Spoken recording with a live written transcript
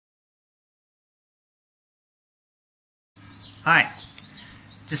Hi.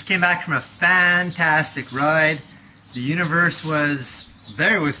 Just came back from a fantastic ride. The universe was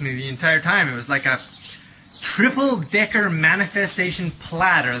there with me the entire time. It was like a triple-decker manifestation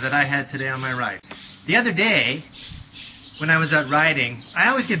platter that I had today on my ride. The other day, when I was out riding, I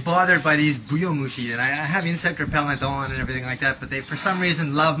always get bothered by these buyomushi, and I have insect repellent on and everything like that, but they for some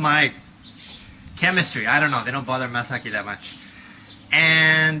reason love my chemistry. I don't know, they don't bother Masaki that much.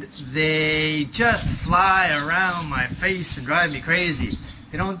 And they just fly around my face and drive me crazy.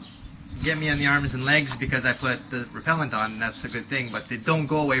 They don't get me on the arms and legs because I put the repellent on, and that's a good thing, but they don't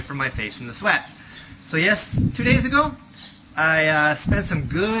go away from my face in the sweat. So yes, 2 days ago, I spent some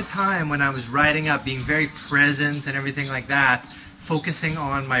good time when I was riding up, being very present and everything like that, focusing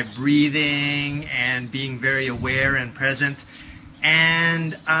on my breathing and being very aware and present.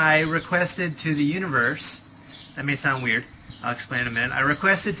 And I requested to the universe, that may sound weird, I'll explain in a minute. I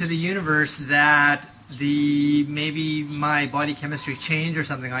requested to the universe that maybe my body chemistry change or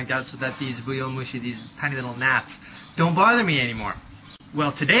something like that, so that these buyomushi, these tiny little gnats, don't bother me anymore.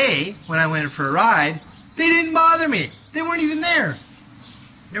 Well, today, when I went for a ride, they didn't bother me. They weren't even there.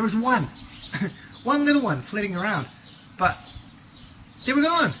 There was one. One little one flitting around. But they were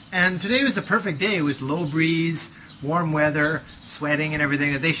gone. And today was the perfect day with low breeze, warm weather, sweating and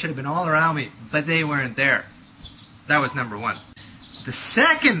everything, that they should have been all around me, but they weren't there. That was number one. The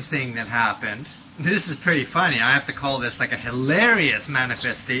second thing that happened, this is pretty funny, I have to call this like a hilarious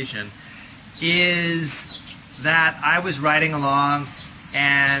manifestation, is that I was riding along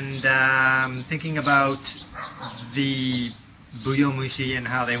and thinking about the buyomushi and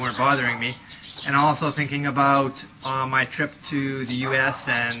how they weren't bothering me, and also thinking about my trip to the US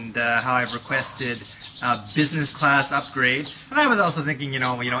and how I've requested a business class upgrade. And I was also thinking, you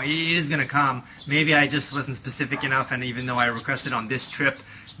know, it is going to come. Maybe I just wasn't specific enough, and even though I requested on this trip,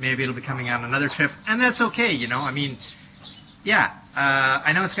 maybe it'll be coming on another trip, and that's okay, you know. I mean, yeah,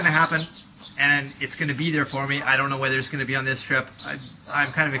 I know it's going to happen, and it's going to be there for me. I don't know whether it's going to be on this trip.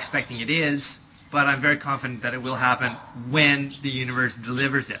 I'm kind of expecting it is, but I'm very confident that it will happen when the universe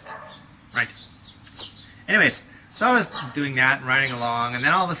delivers it, right? Anyways, so I was doing that and riding along, and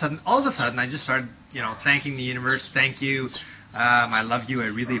then all of a sudden, I just started, you know, thanking the universe. Thank you. I love you. I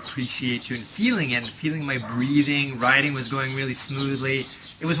really appreciate you, and feeling my breathing. Riding was going really smoothly.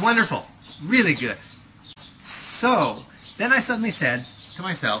 It was wonderful. Really good. So then I suddenly said to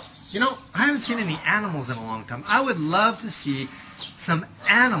myself, you know, I haven't seen any animals in a long time. I would love to see some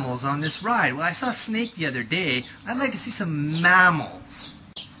animals on this ride. Well, I saw a snake the other day. I'd like to see some mammals.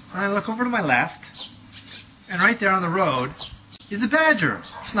 And I look over to my left, and right there on the road is a badger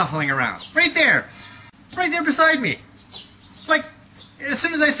snuffling around. Right there beside me. Like, as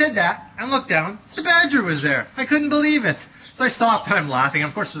soon as I said that and looked down, the badger was there. I couldn't believe it. So I stopped, and I'm laughing.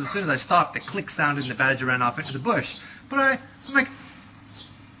 Of course, as soon as I stopped, the click sounded and the badger ran off into the bush. But I'm like,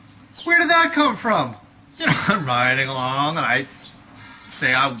 where did that come from? You know, I'm riding along, and I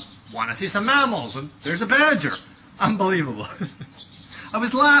say I want to see some mammals, and there's a badger. Unbelievable. I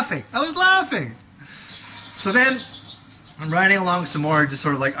was laughing. So then I'm riding along some more, just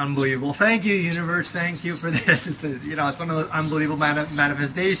sort of like unbelievable. Thank you, universe. Thank you for this. It's it's one of those unbelievable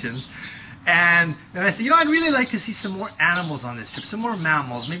manifestations. And then I said, you know, I'd really like to see some more animals on this trip, some more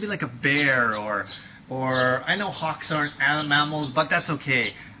mammals, maybe like a bear or I know hawks aren't mammals, but that's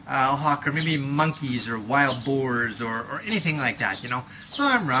okay. A hawk, or maybe monkeys or wild boars or anything like that, you know. So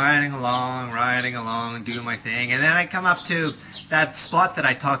I'm riding along, doing my thing, and then I come up to that spot that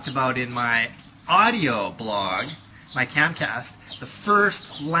I talked about in my audio blog, my Camcast, the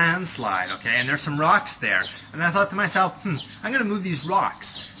first landslide, okay, and there's some rocks there. And I thought to myself, I'm going to move these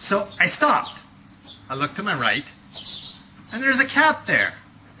rocks. So I stopped. I looked to my right, and there's a cat there,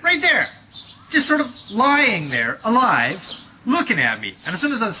 right there, just sort of lying there, alive, looking at me. And as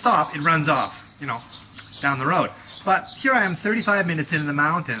soon as I stop, it runs off, you know, down the road. But here I am 35 minutes into the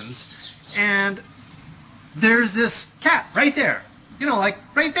mountains, and there's this cat right there, you know, like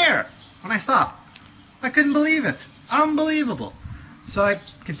right there when I stopped. I couldn't believe it. Unbelievable. So I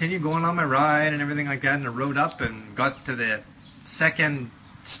continued going on my ride and everything like that, and I rode up and got to the second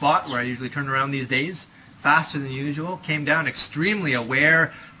spot where I usually turn around these days, faster than usual. Came down extremely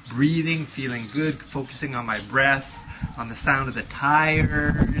aware, breathing, feeling good, focusing on my breath, on the sound of the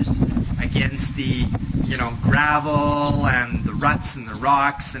tires against the, you know, gravel and the ruts and the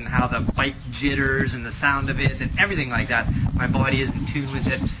rocks, and how the bike jitters and the sound of it and everything like that. My body is in tune with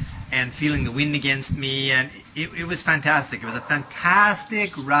it, and feeling the wind against me, and it was fantastic. It was a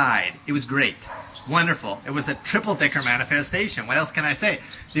fantastic ride. It was great. Wonderful. It was a triple-decker manifestation. What else can I say?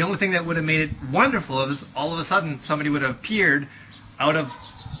 The only thing that would have made it wonderful is all of a sudden somebody would have appeared out of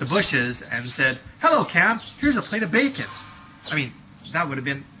the bushes and said, "Hello, Cam, here's a plate of bacon." I mean, that would have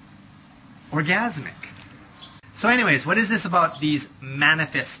been orgasmic. So anyways, what is this about these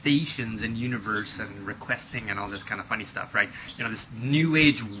manifestations in universe and requesting and all this kind of funny stuff, right? You know, this new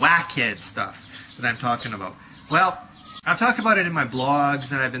age whackhead stuff that I'm talking about. Well, I've talked about it in my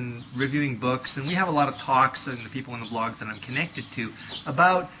blogs, and I've been reviewing books, and we have a lot of talks, and the people in the blogs that I'm connected to,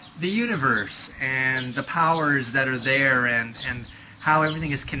 about the universe and the powers that are there, and how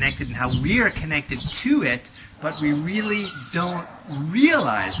everything is connected and how we are connected to it, but we really don't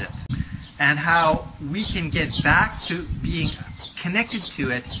realize it. And how we can get back to being connected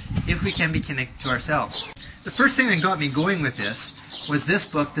to it if we can be connected to ourselves. The first thing that got me going with this was this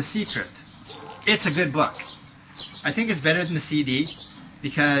book, The Secret. It's a good book. I think it's better than the CD,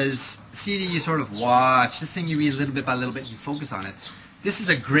 because the CD you sort of watch, this thing you read a little bit by little bit and you focus on it. This is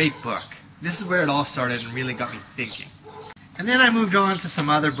a great book. This is where it all started and really got me thinking. And then I moved on to some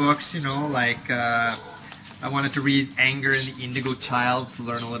other books, you know, like I wanted to read Anger in the Indigo Child to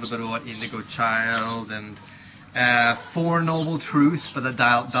learn a little bit about Indigo Child, and Four Noble Truths by the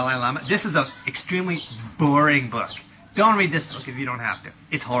Dalai Lama. This is an extremely boring book. Don't read this book if you don't have to.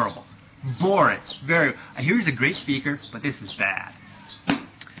 It's horrible. Boring. I hear he's a great speaker, but this is bad.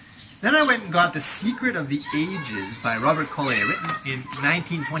 Then I went and got The Secret of the Ages by Robert Collier, written in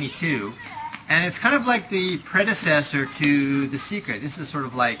 1922, and it's kind of like the predecessor to The Secret. This is sort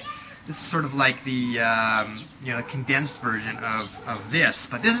of like the you know, condensed version of this,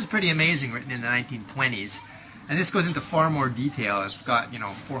 but this is pretty amazing, written in the 1920s, and this goes into far more detail. It's got, you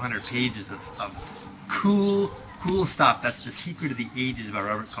know, 400 pages of cool stuff. That's The Secret of the Ages by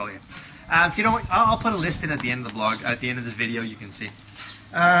Robert Collier. If you don't, I'll put a list in at the end of the blog, at the end of this video, you can see.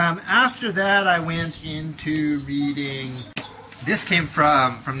 After that, I went into reading. This came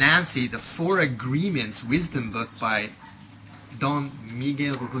from Nancy, The Four Agreements Wisdom book by Don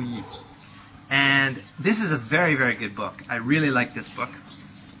Miguel Ruiz. And this is a very, very good book. I really like this book.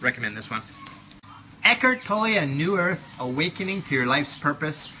 Recommend this one. Eckhart Tolle, A New Earth, Awakening to Your Life's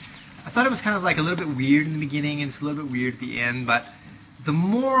Purpose. I thought it was kind of like a little bit weird in the beginning and it's a little bit weird at the end, but the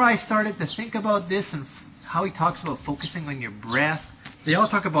more I started to think about this and how he talks about focusing on your breath, they all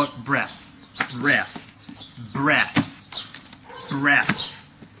talk about breath, breath, breath, breath,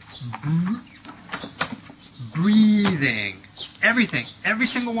 breathing. Everything, every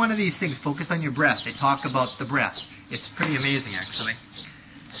single one of these things focus on your breath. They talk about the breath. It's pretty amazing, actually.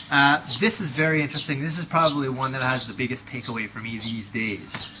 This is very interesting. This is probably one that has the biggest takeaway for me these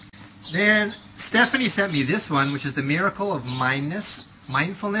days. Then Stephanie sent me this one, which is The Miracle of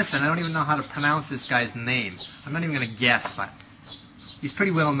Mindfulness, and I don't even know how to pronounce this guy's name. I'm not even going to guess, but he's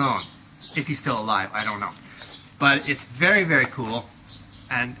pretty well known. If he's still alive, I don't know. But it's very, very cool.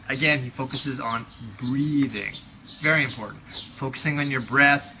 And again, he focuses on breathing. Very important. Focusing on your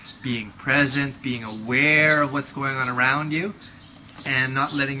breath, being present, being aware of what's going on around you, and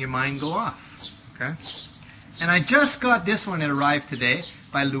not letting your mind go off. Okay? And I just got this one. It arrived today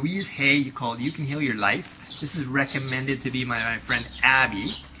by Louise Hay, called You Can Heal Your Life. This is recommended to be by my friend Abby.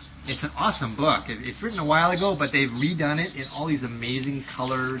 It's an awesome book. It's written a while ago, but they've redone it in all these amazing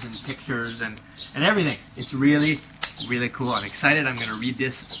colors and pictures and everything. It's really, really cool. I'm excited. I'm going to read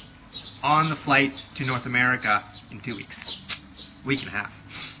this on the flight to North America in 2 weeks. Week and a half.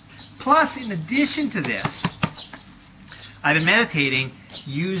 Plus, in addition to this, I've been meditating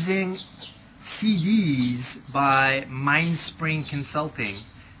using CDs by MindSpring Consulting.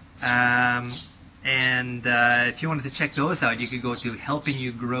 If you wanted to check those out, you could go to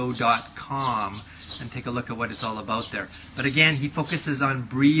helpingyougrow.com and take a look at what it's all about there. But again, he focuses on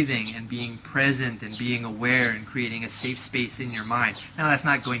breathing and being present and being aware and creating a safe space in your mind. Now, that's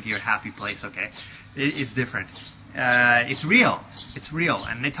not going to your happy place, okay? It's different. It's real. It's real.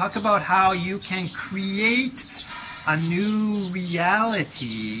 And they talk about how you can create a new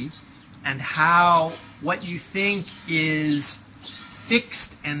reality and how what you think is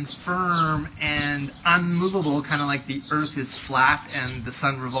fixed and firm and unmovable, kind of like the earth is flat and the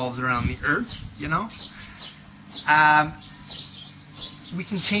sun revolves around the earth, you know? We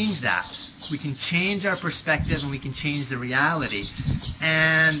can change that. We can change our perspective and we can change the reality.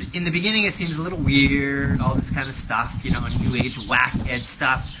 And in the beginning it seems a little weird, all this kind of stuff, you know, new age whack-head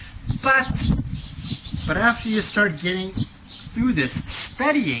stuff. But after you start getting through this,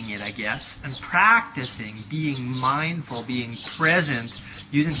 studying it, I guess, and practicing, being mindful, being present,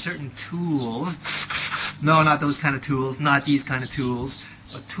 using certain tools. No, not those kind of tools, not these kind of tools,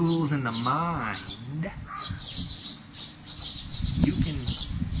 but tools in the mind. You can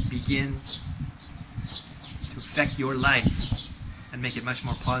begin to affect your life and make it much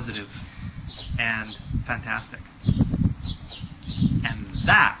more positive and fantastic. And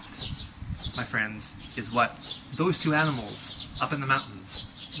that, my friends, is what those two animals up in the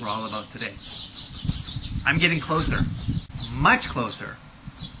mountains we're all about today. I'm getting closer, much closer,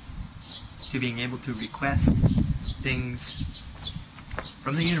 to being able to request things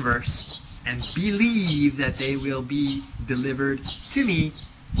from the universe and believe that they will be delivered to me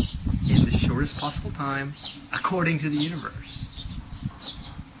in the shortest possible time according to the universe.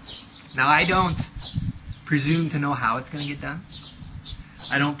 Now, I don't presume to know how it's going to get done.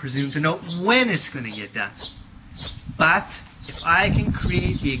 I don't presume to know when it's going to get done. But if I can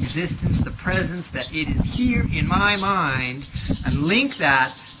create the existence, the presence, that it is here in my mind, and link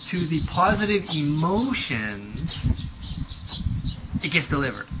that to the positive emotions, it gets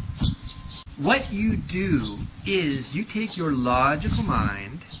delivered. What you do is you take your logical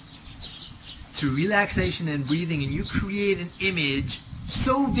mind through relaxation and breathing, and you create an image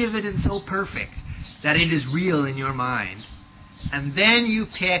so vivid and so perfect that it is real in your mind. And then you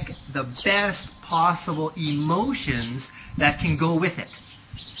pick the best possible emotions that can go with it.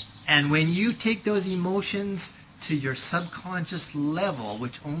 And when you take those emotions to your subconscious level,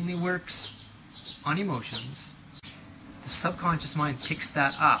 which only works on emotions, the subconscious mind picks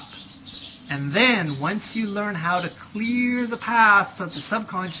that up. And then once you learn how to clear the path so that the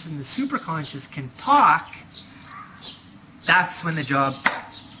subconscious and the superconscious can talk, that's when the job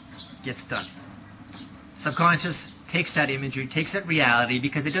gets done. Subconscious takes that imagery, takes that reality,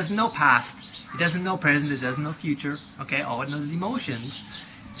 because it doesn't know past, it doesn't know present, it doesn't know future, okay? All it knows is emotions,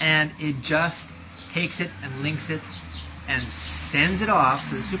 and it just takes it and links it and sends it off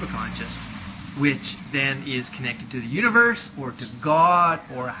to the superconscious, which then is connected to the universe or to God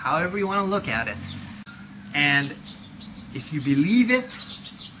or however you want to look at it. And if you believe it,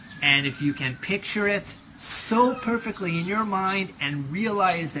 and if you can picture it so perfectly in your mind and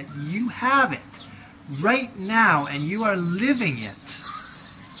realize that you have it right now and you are living it,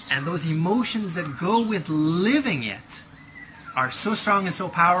 and those emotions that go with living it are so strong and so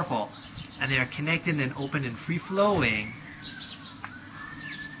powerful, and they are connected and open and free-flowing,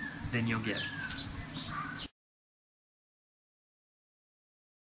 then you'll get it.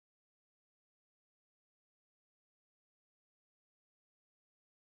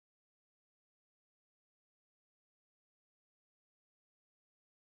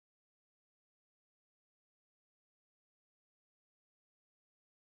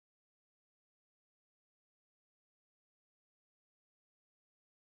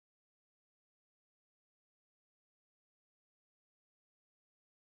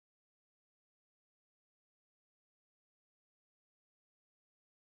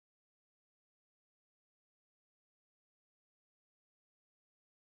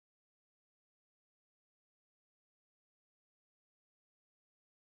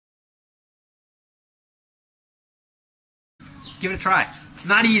 Give it a try. It's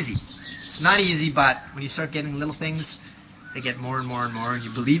not easy. It's not easy, but when you start getting little things, they get more and more and more, and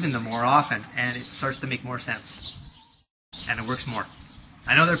you believe in them more often, and it starts to make more sense. And it works more.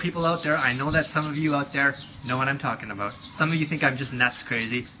 I know there are people out there, I know that some of you out there know what I'm talking about. Some of you think I'm just nuts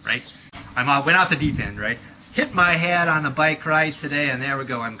crazy, right? Went off the deep end, right? Hit my head on a bike ride today, and there we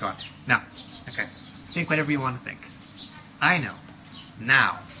go, I'm gone. Now, okay, think whatever you want to think. I know,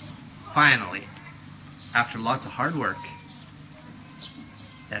 now, finally, after lots of hard work,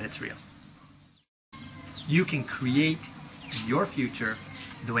 that it's real. You can create your future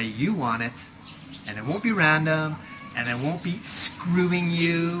the way you want it, and it won't be random, and it won't be screwing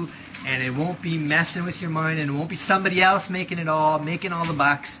you, and it won't be messing with your mind, and it won't be somebody else making it all, making all the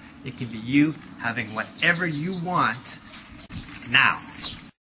bucks. It can be you having whatever you want now.